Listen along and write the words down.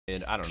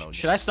I don't know.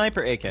 Should I snipe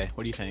or AK?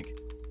 What do you think?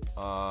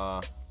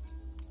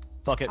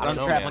 Fuck it, run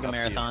the trap like a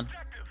marathon.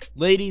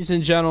 Ladies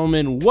and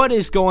gentlemen, what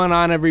is going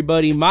on,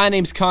 everybody? My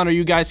name's Connor.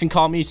 You guys can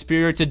call me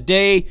Superior.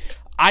 Today,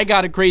 I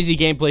got a crazy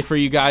gameplay for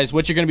you guys.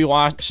 What you're going to be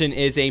watching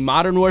is a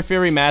Modern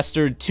Warfare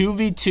Remastered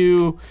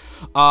 2v2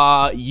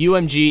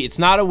 UMG. It's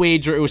not a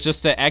wager. It was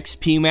just an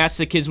XP match.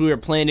 The kids we were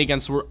playing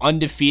against were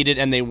undefeated,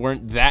 and they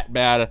weren't that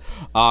bad.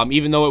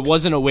 Even though it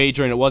wasn't a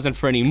wager and it wasn't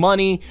for any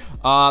money,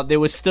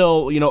 there was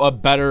still, you know, a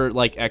better,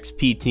 like,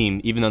 XP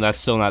team, even though that's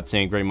still not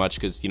saying very much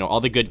because, you know, all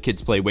the good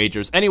kids play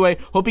wagers. Anyway,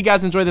 hope you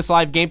guys enjoy this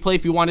live gameplay.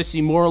 If you want to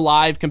see more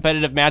live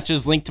competitive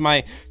matches, link to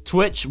my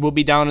Twitch will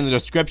be down in the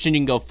description.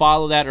 You can go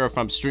follow that, or if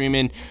I'm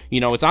streaming, you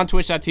know, it's on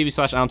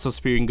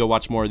twitch.tv/I'mSooSuperior. You can go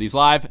watch more of these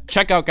live.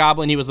 Check out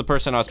Goblin. He was the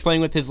person I was playing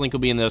with. His link will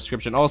be in the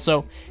description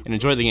also. And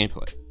enjoy the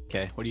gameplay.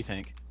 Okay, what do you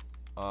think?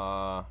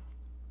 Fuck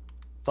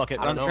it,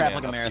 run the trap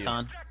like a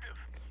marathon.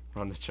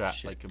 Run the trap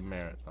like a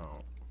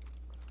marathon.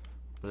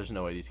 But there's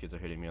no way these kids are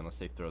hitting me unless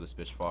they throw this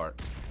bitch far.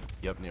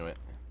 Yep, knew it.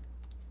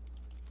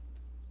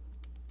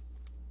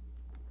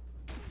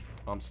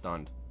 I'm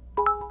stunned.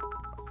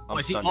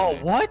 I'm stunned. Oh,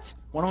 what?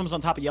 One of them's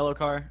on top of yellow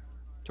car,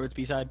 towards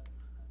B side.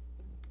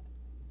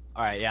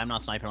 All right, yeah, I'm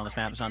not sniping on this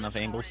map. There's not enough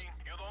angles.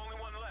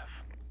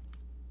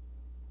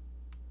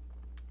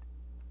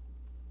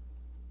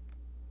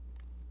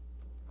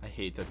 I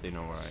hate that they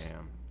know where I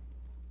am.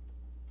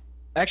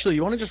 Actually,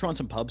 you want to just run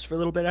some pubs for a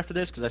little bit after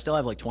this? Because I still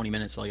have like 20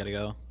 minutes till I gotta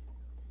go.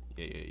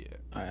 Yeah.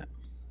 All right.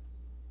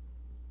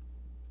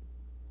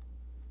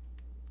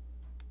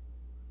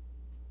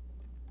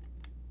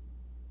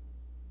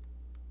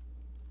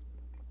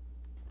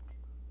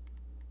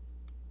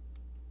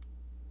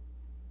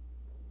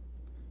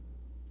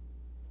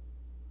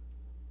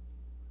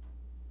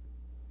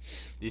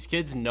 These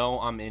kids know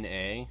I'm in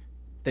A.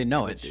 They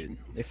know it, dude.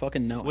 They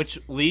fucking know it. Which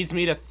leads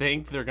me to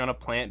think they're gonna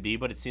plant B,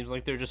 but it seems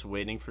like they're just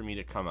waiting for me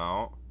to come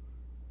out.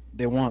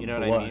 They want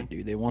blood, what I mean?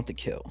 Dude. They want the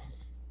kill.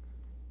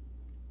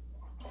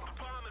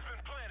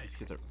 These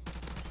kids are...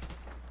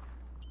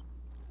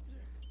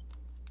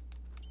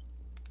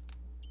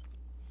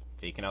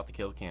 faking out the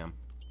kill cam.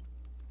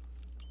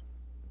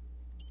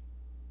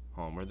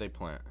 Home, where'd they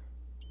plant?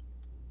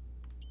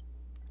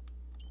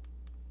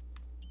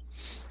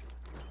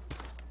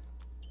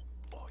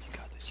 Oh, you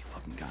got this. You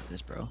fucking got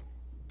this, bro.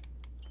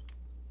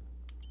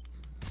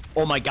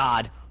 Oh my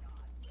god.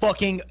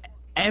 Fucking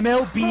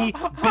MLB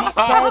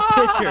baseball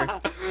pitcher.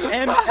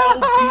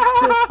 MLB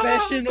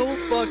professional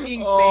fucking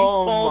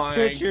baseball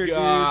pitcher, dude.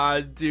 Oh my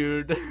god,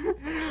 dude.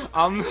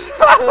 I'm...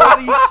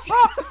 Holy shit.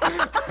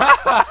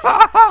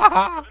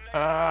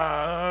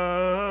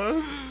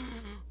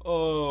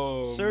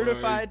 Oh,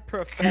 certified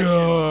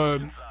professional.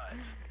 God.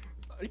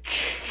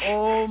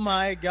 Oh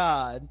my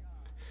god.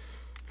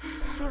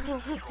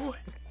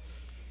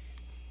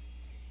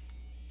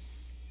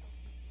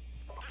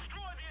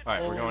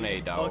 Alright, we're going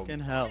A, dog. Fucking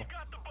hell.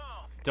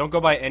 Don't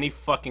go by any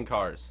fucking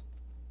cars.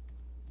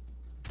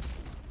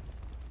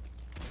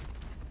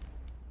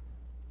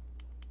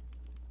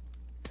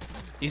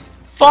 He's...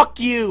 Fuck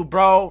you,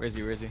 bro! Where is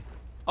he? Where is he?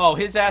 Oh,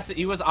 his ass...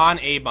 He was on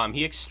A-bomb.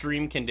 He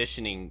extreme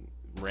conditioning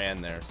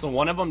ran there. So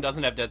one of them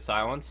doesn't have dead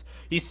silence.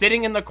 He's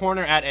sitting in the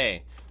corner at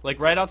A. Like,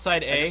 right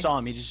outside A. I just saw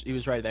him. He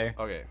was right there.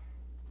 Okay.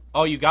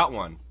 Oh, you got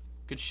one.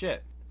 Good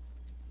shit.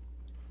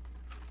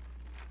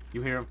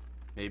 You hear him?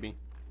 Maybe.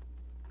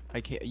 I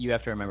can't. You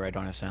have to remember I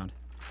don't have sound.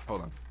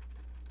 Hold on.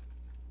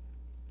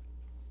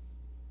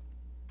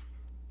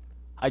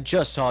 I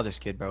just saw this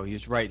kid, bro. He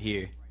was right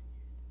here.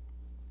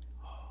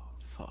 Oh,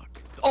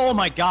 fuck. Oh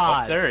my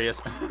god! Oh, there he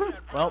is.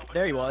 Well,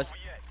 there he was.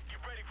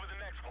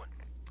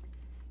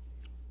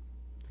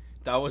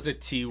 That was a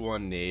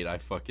T1 nade I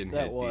fucking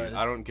hit, dude.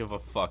 I don't give a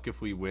fuck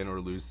if we win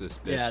or lose this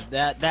bitch.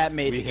 Yeah, that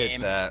made the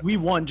game. That. We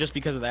won just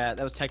because of that.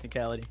 That was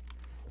technicality.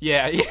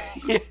 Yeah.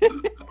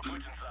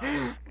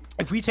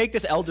 If we take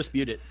this L,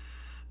 dispute it.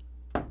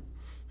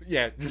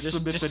 Yeah, just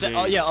submit the nade.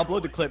 Oh yeah,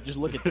 upload the clip. Just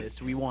look at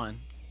this. We won.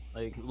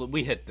 Like,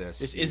 we hit this.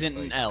 This isn't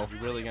an L. You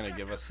really gonna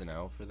give us an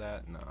L for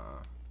that? Nah.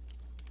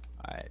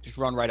 All right, just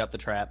run right up the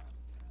trap.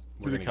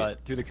 Through the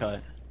cut. Through the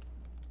cut.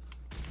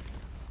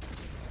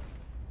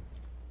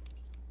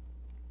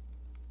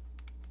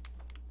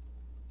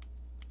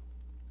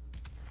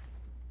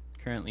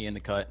 Currently in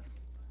the cut.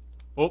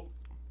 Oh,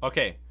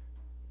 okay.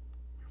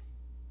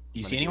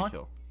 You see anyone?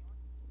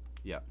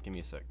 Yeah, give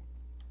me a sec.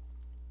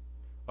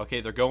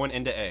 Okay, they're going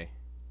into A.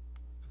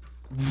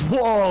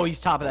 Whoa, he's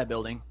top of that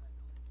building.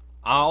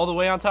 All the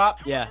way on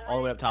top? Yeah, all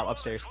the way up top,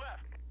 upstairs.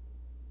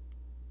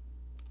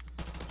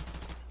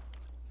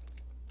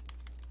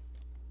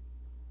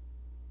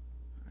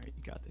 Alright,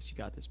 you got this, you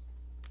got this.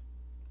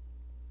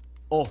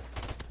 Oh.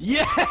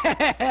 Yeah!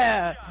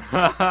 Hell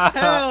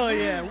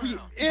yeah! We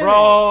in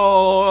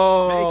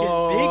Bro!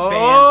 Making big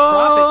bands,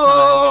 profit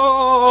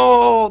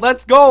time.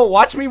 Let's go!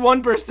 Watch me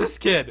one versus this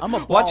kid.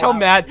 Watch how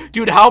mad,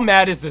 dude. How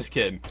mad is this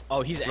kid?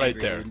 Oh, he's angry, right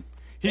there. Dude.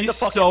 He's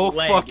so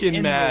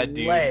fucking mad,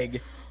 dude.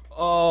 Leg.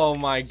 Oh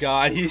my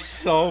god, he's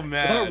so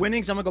mad. Without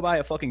winning, I'm gonna go buy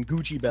a fucking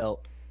Gucci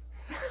belt.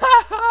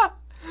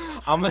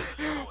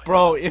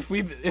 Bro, if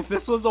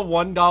this was a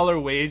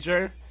 $1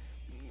 wager,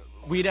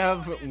 we'd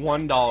have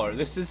 $1.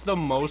 This is the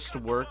most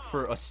work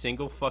for a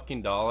single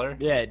fucking dollar.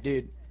 Yeah,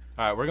 dude.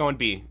 All right, we're going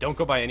B. Don't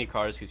go by any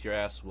cars because your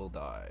ass will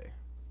die.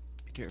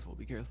 Be careful.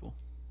 Be careful.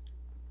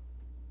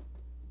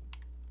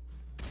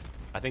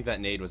 I think that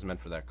nade was meant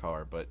for that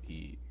car, but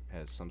he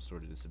has some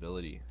sort of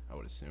disability, I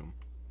would assume.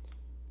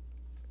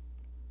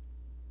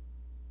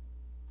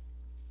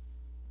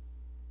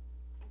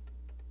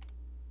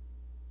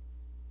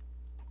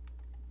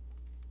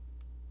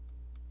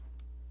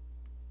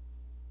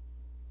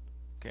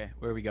 Okay,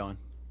 where are we going?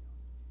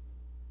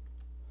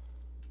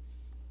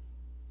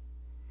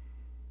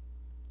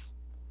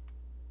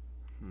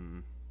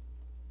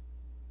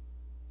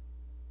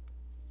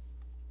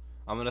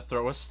 I'm gonna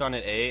throw a stun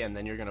at A, and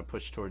then you're gonna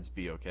push towards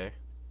B, okay? Are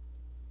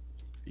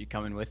you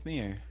coming with me,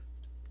 or?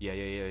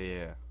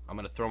 Yeah. I'm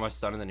gonna throw my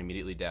stun and then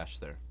immediately dash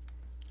there.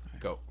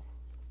 Right. Go.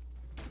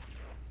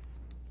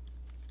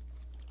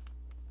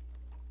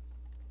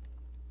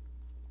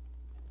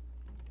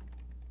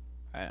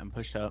 Alright, I'm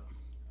pushed up.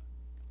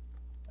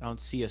 I don't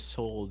see a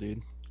soul,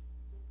 dude.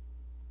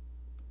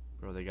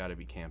 Bro, they gotta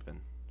be camping.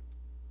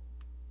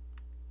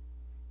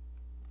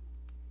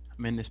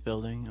 I'm in this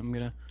building. I'm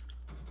gonna...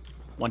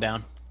 One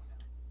down.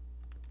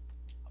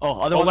 Oh,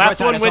 other Oh, one's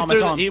last right one side. I went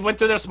saw him. through. He went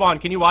through their spawn.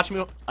 Can you watch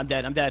me? I'm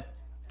dead. I'm dead.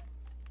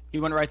 He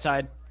went right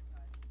side.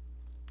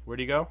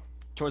 Where'd he go?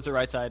 Towards the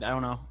right side. I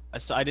don't know.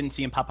 I didn't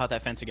see him pop out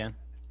that fence again.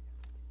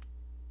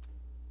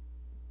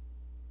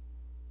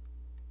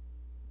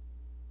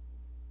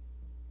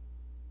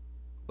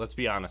 Let's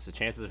be honest. The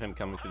chances of him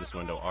coming through this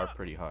window are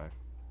pretty high.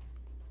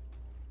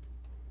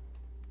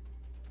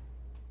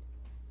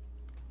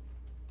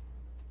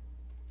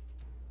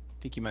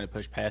 I think he might have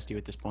pushed past you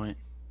at this point.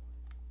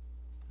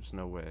 There's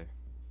no way.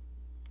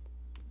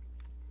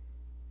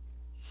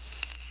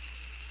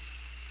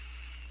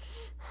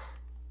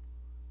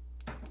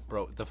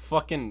 Bro, the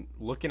fucking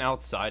looking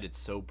outside, it's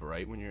so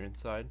bright when you're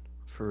inside.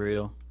 For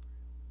real.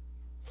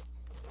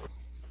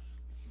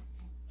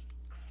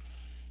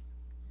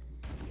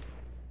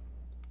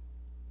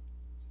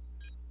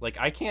 Like,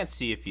 I can't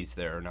see if he's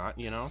there or not,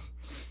 you know?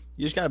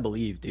 You just gotta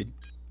believe, dude.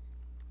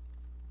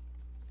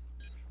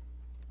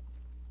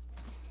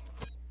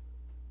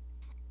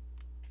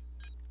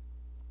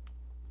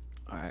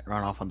 Alright,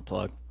 run off on the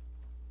plug.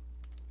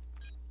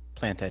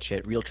 Plant that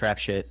shit. Real trap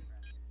shit.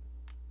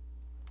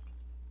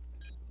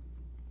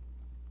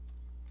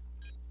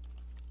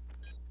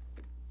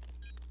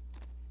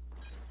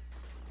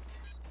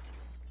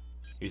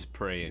 He's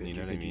praying, you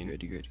know what I mean? You're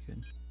good.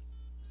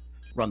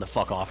 Run the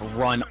fuck off.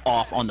 Run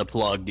off on the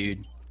plug,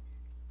 dude.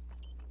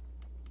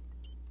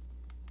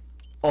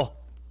 Oh.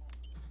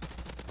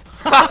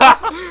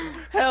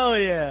 Hell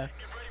yeah.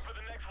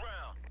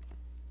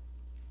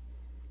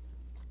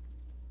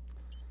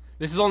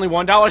 This is only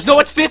 $1. No,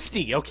 it's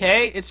 50,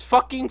 okay? It's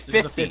fucking 50.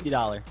 This is a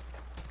 $50.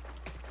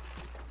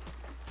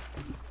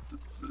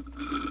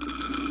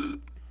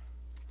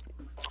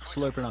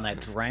 Slurping on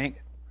that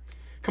drink.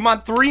 Come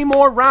on, 3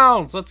 more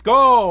rounds. Let's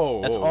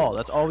go. That's all.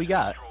 That's all we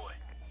got.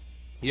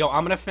 Yo,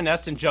 I'm gonna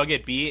finesse and jug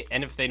at B,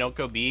 and if they don't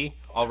go B,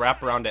 I'll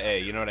wrap around to A.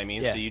 You know what I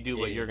mean? Yeah, So you do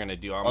what you're gonna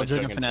do. I'll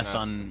jug and finesse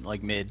on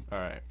like mid. All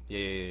right.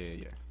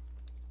 Yeah.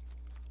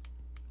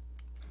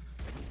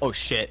 Oh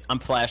shit! I'm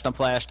flashed.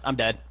 I'm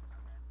dead.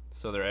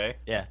 So they're A.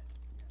 Yeah.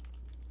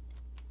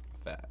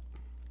 Fat.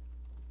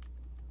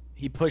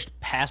 He pushed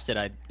past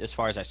it. As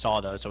far as I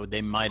saw though, so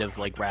they might have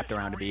like wrapped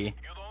around to B.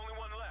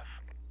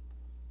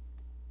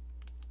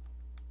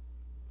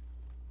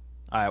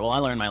 All right. Well, I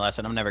learned my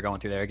lesson. I'm never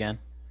going through there again.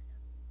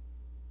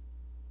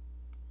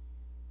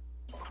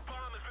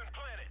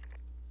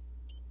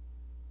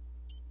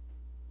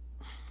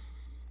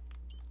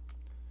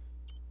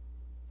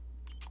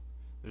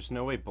 There's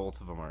no way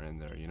both of them are in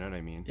there. You know what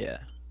I mean? Yeah.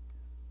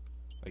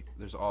 Like,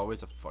 there's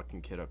always a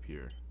fucking kid up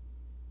here.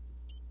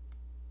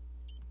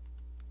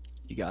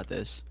 You got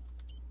this.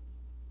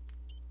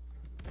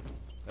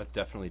 That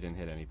definitely didn't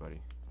hit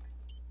anybody.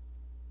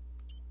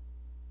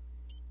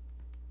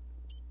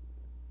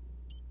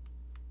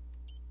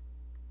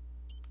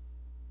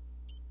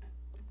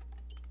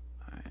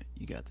 Alright,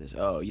 you got this.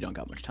 Oh, you don't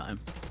got much time.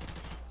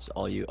 It's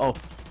all you. Oh.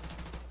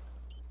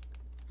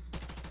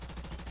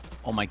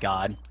 Oh my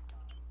god.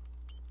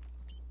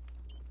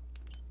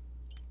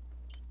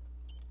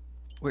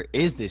 Where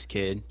is this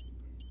kid?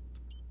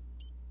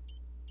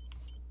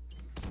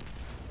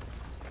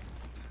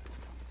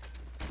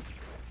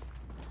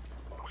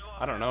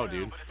 I don't know,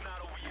 dude.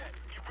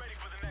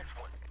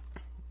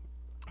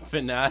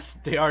 Finesse.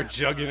 They are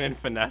jugging and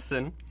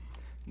finessing.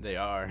 They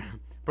are.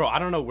 Bro, I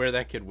don't know where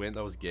that kid went.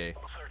 That was gay.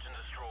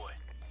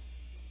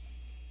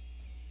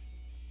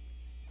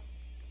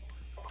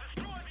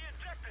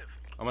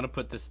 I'm gonna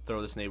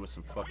throw this nade with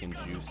some fucking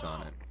juice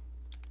on it.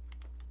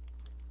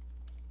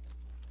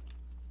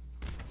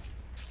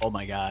 Oh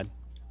my god.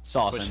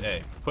 Saucing. Push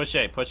A. Push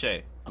A. Push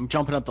A. I'm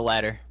jumping up the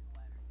ladder.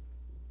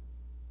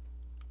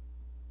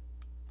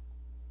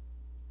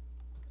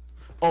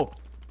 Oh.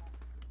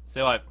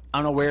 Stay alive. I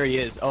don't know where he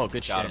is. Oh,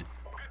 good Got shit. him.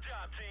 Good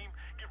job, team.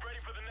 Get ready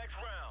for the next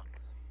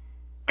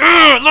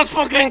Let's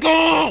fucking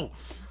go!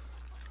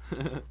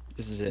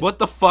 This is it. What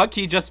the fuck?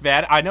 He just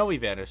vanished. I know he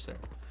vanished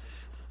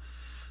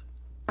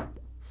there.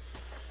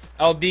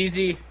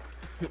 LDZ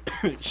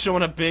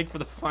showing up big for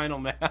the final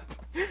map.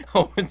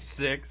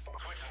 0-6.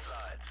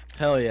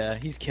 Hell yeah,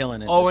 he's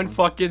killing it.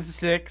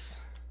 0-6.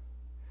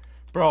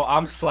 Bro,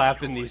 I'm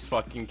slapping these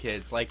fucking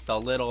kids like the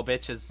little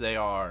bitches they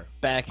are.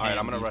 Backhand. Alright,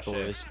 I'm gonna rush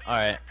boys. it.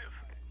 Alright.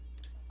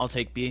 I'll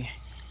take B.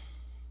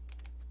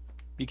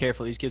 Be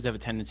careful, these kids have a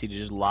tendency to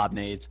just lob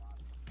nades.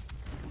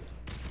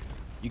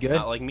 You good?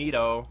 Not like me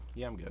though.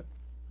 Yeah, I'm good.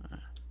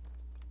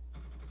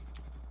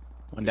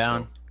 One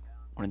down.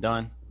 One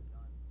done.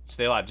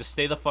 Stay alive. Just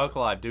stay the fuck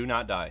alive. Do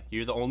not die.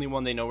 You're the only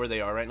one they know where they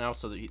are right now,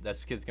 so that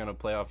this kid's gonna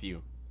play off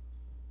you.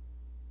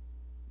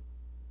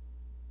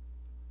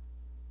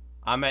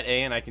 I'm at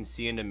A and I can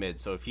see into mid,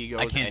 so if he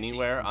goes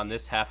anywhere on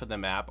this half of the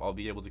map, I'll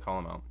be able to call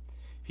him out.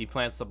 If he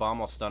plants the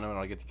bomb, I'll stun him and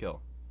I'll get the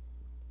kill.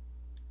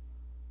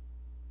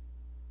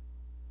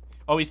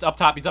 Oh, he's up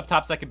top. He's up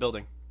top, second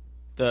building.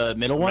 The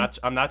middle one?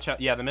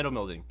 Yeah, the middle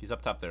building. He's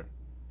up top there.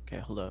 Okay,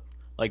 hold up.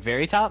 Like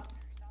very top?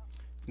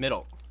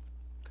 Middle.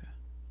 Okay.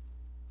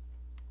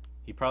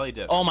 He probably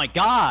did. Oh my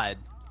god!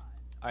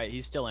 Alright,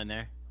 he's still in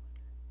there.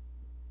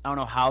 I don't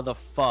know how the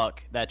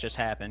fuck that just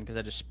happened, because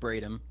I just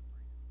sprayed him.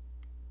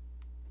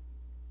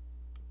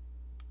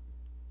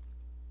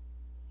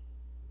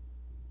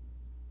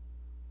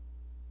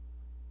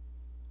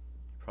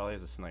 Probably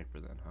has a sniper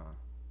then, huh?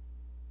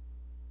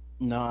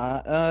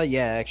 No,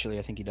 yeah, actually,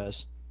 I think he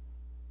does.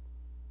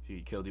 If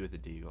he killed you with a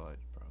deagle, I'd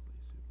probably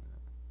assume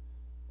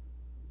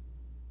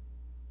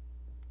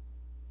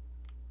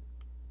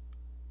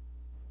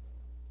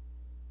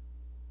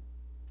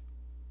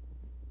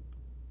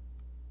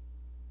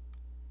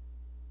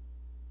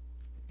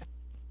that.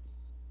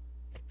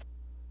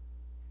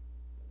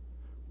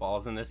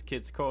 Ball's in this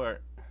kid's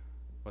court.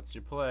 What's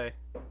your play?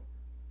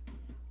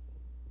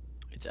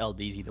 It's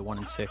LDZ, the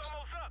 1-6.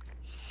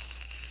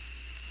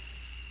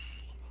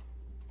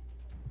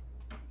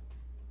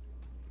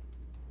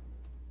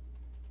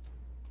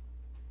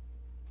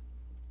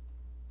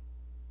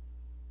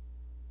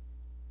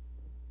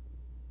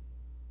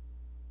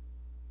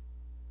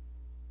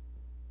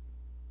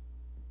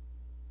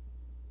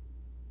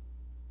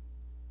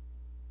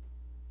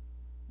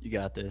 You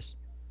got this.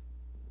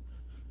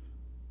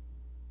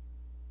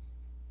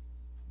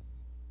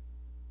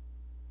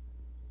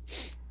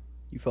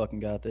 You fucking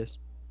got this.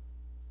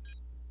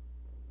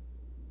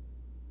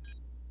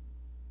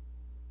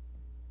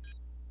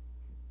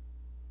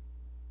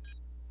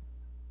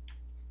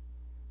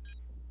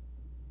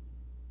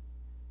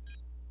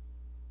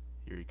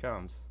 Here he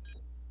comes.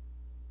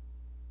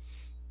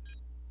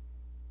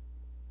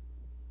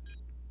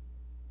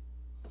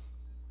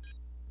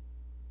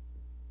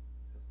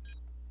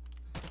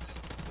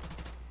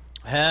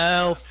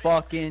 Hell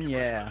fucking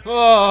yeah.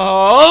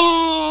 Oh,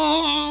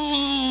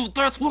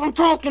 that's what I'm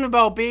talking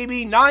about,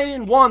 baby.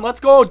 9-1. Let's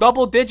go.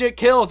 Double-digit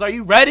kills. Are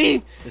you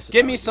ready?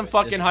 Give me some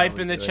fucking hype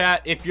in the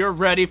chat if you're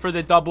ready for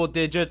the double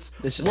digits.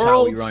 This is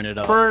how we run it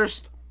up.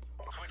 First.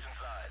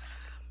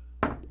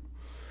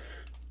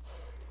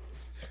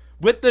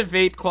 With the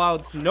vape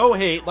clouds. No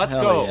hate. Let's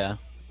go. Yeah.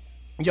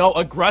 Yo,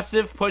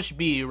 aggressive push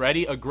B. You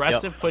ready?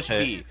 Aggressive push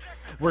B.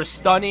 We're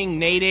stunning,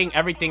 nading,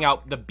 everything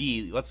out the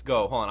B. Let's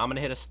go. Hold on. I'm going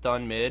to hit a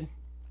stun mid.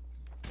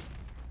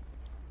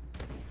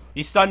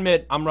 He's stunned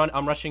mid. I'm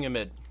rushing him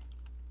mid.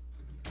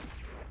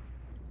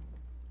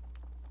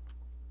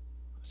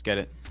 Let's get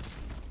it.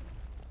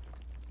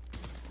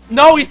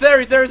 No, he's there.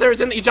 He's there.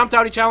 He jumped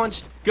out. He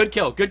challenged. Good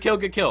kill. Good kill.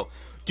 Good kill.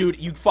 Dude,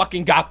 you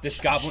fucking got this,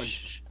 Goblin.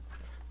 Shh.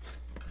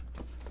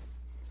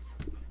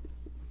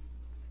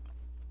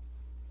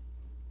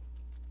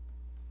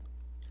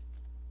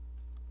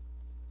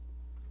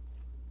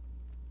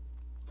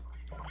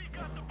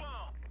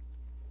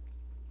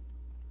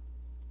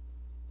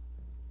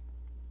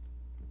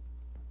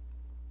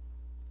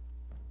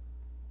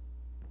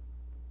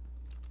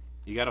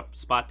 You got a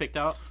spot picked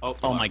out?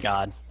 Oh my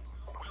god.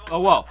 Oh,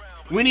 well.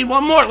 We need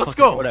one more. Let's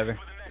go. Whatever.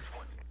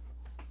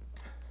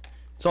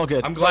 It's all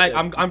good. I'm glad.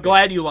 I'm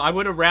glad you. I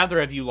would have rather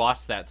have you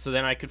lost that, so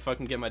then I could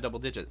fucking get my double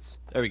digits.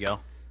 There we go.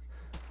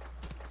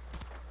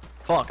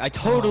 Fuck, I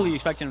totally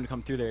expected him to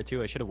come through there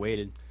too. I should have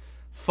waited.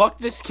 Fuck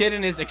this kid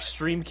and his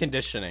extreme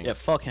conditioning. Yeah,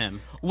 fuck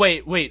him.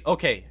 Wait.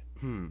 Okay.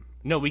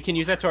 No, we can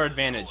use that to our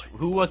advantage.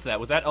 Who was that?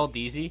 Was that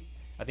LDZ?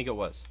 I think it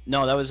was.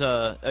 No, that was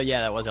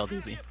yeah, that was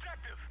LDZ.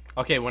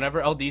 Okay,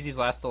 whenever LDZ's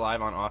last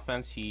alive on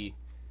offense,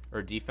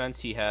 or defense,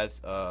 he has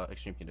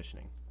extreme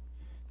conditioning.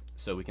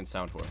 So we can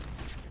sound for it.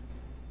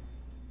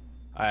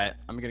 Alright,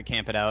 I'm gonna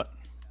camp it out.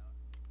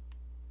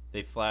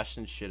 They flashed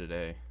and shit at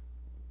A.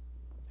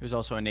 There's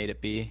also a nade at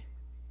B.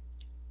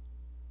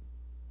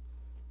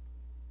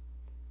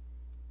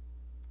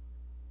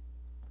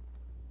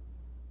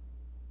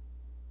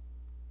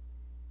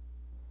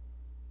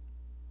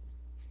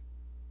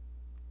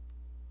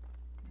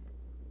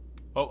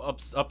 Oh,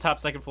 up top,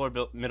 second floor,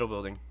 middle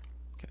building.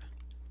 Okay.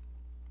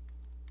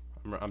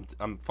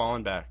 I'm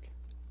falling back.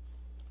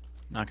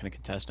 Not gonna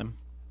contest him.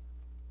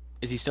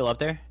 Is he still up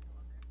there?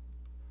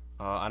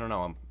 I don't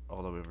know. I'm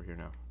all the way over here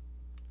now.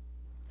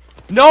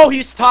 No,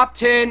 he's top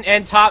 10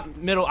 and top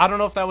middle. I don't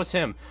know if that was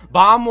him.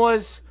 Bomb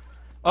was...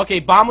 Okay,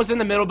 Bomb was in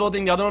the middle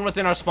building. The other one was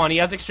in our spawn. He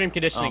has extreme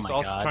conditioning, so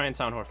I'll try and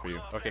sound whore for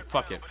you. Okay,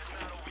 fuck it.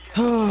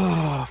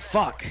 Oh,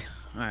 fuck.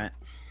 Alright.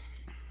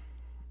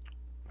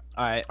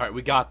 Alright,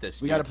 we got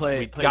this. We gotta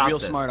play real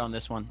smart on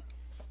this one.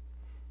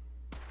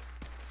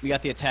 We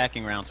got the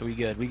attacking round, so we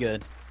good. We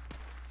good.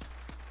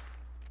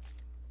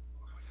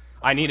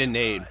 I need a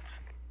nade.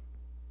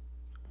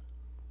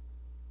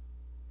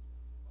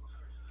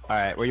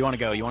 Alright, where you want to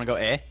go? You want to go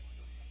A?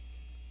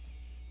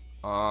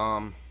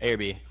 A or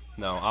B?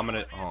 No, I'm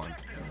gonna... Hold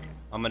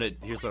on.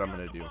 Here's what I'm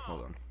gonna do.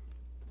 Hold on.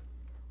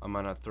 I'm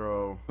gonna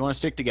throw... You want to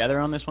stick together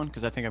on this one?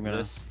 Because I think I'm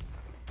gonna...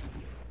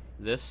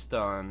 This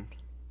stun.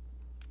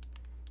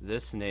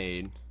 This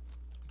nade.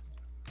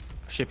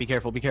 Shit, be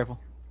careful, be careful.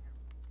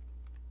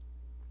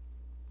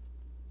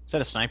 Is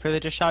that a sniper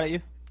that just shot at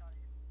you?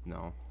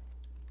 No.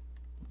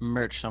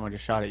 Merch, someone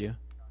just shot at you.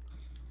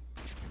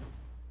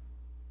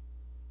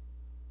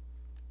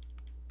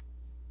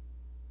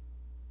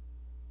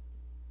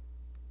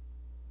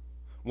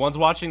 One's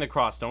watching the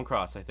cross. Don't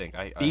cross, I think.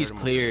 B's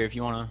clear if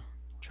you want to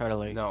try to,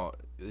 like... No,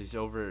 he's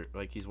over...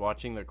 Like, he's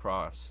watching the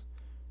cross.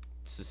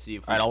 To see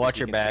if... Alright, I'll watch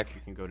your back.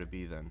 You can go to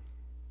B, then.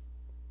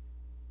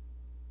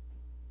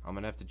 I'm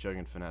gonna have to jug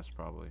and finesse,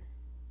 probably.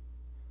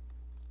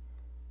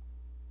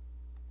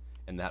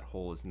 And that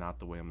hole is not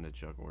the way I'm gonna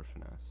jug or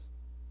finesse.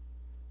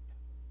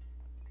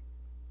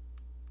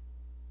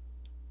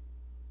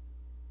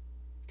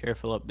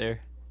 Careful up there.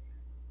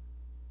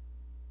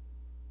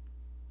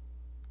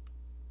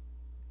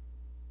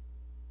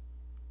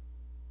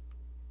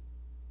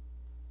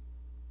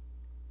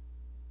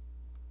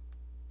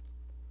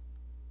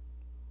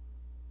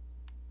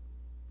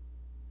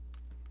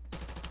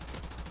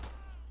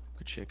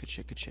 Good shit, good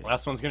shit, good shit.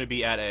 Last one's gonna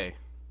be at A.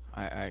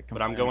 Alright,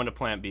 but I'm going to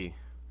plant B.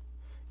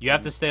 You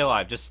have to stay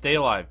alive. Just stay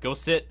alive. Go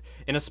sit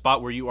in a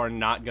spot where you are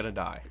not gonna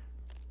die.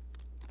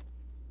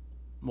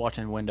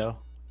 Watching window.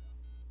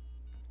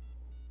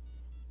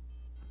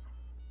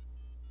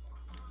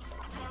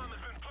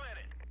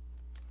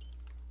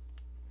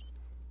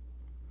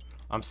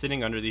 I'm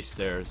sitting under these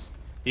stairs.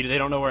 They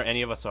don't know where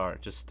any of us are.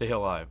 Just stay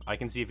alive. I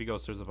can see if he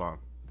goes through the bomb.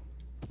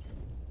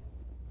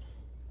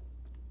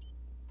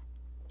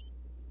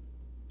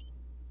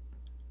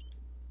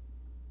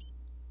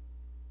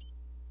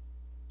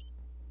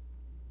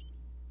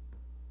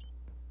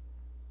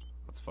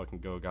 Let's fucking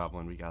go,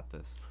 Goblin. We got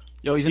this.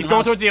 Yo, he's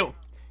going towards you.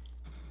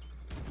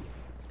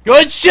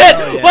 Good shit!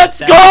 Oh, yeah. Let's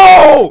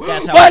go!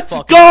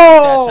 Let's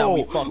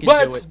go!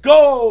 Let's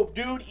go,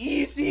 dude.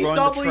 Easy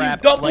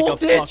double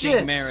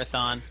digits.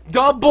 Marathon.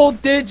 Double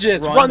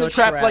digits. Run the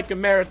trap like a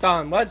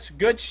marathon. Let's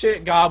good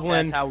shit,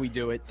 Goblin. That's how we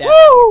do it. That's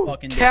how we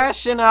fucking do it.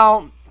 Cashing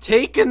out,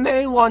 taking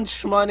their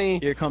lunch money.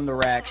 Here come the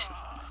racks.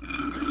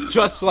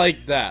 Just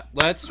like that.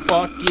 Let's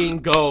fucking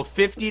go.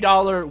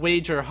 $50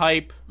 wager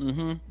hype.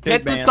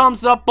 Hit the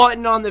thumbs up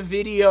button on the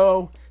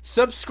video.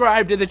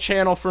 Subscribe to the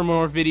channel for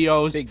more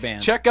videos. Big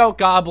bands. Check out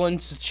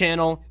Goblin's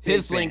channel.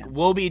 His Big link bands.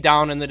 will be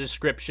down in the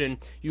description.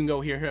 You can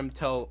go hear him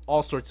tell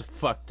all sorts of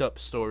fucked up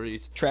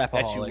stories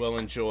that you will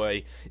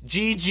enjoy.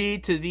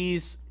 GG to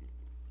these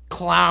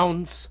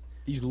clowns.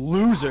 These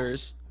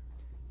losers.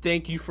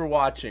 Thank you for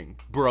watching,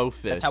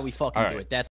 Brofist. That's how we fucking do it. That's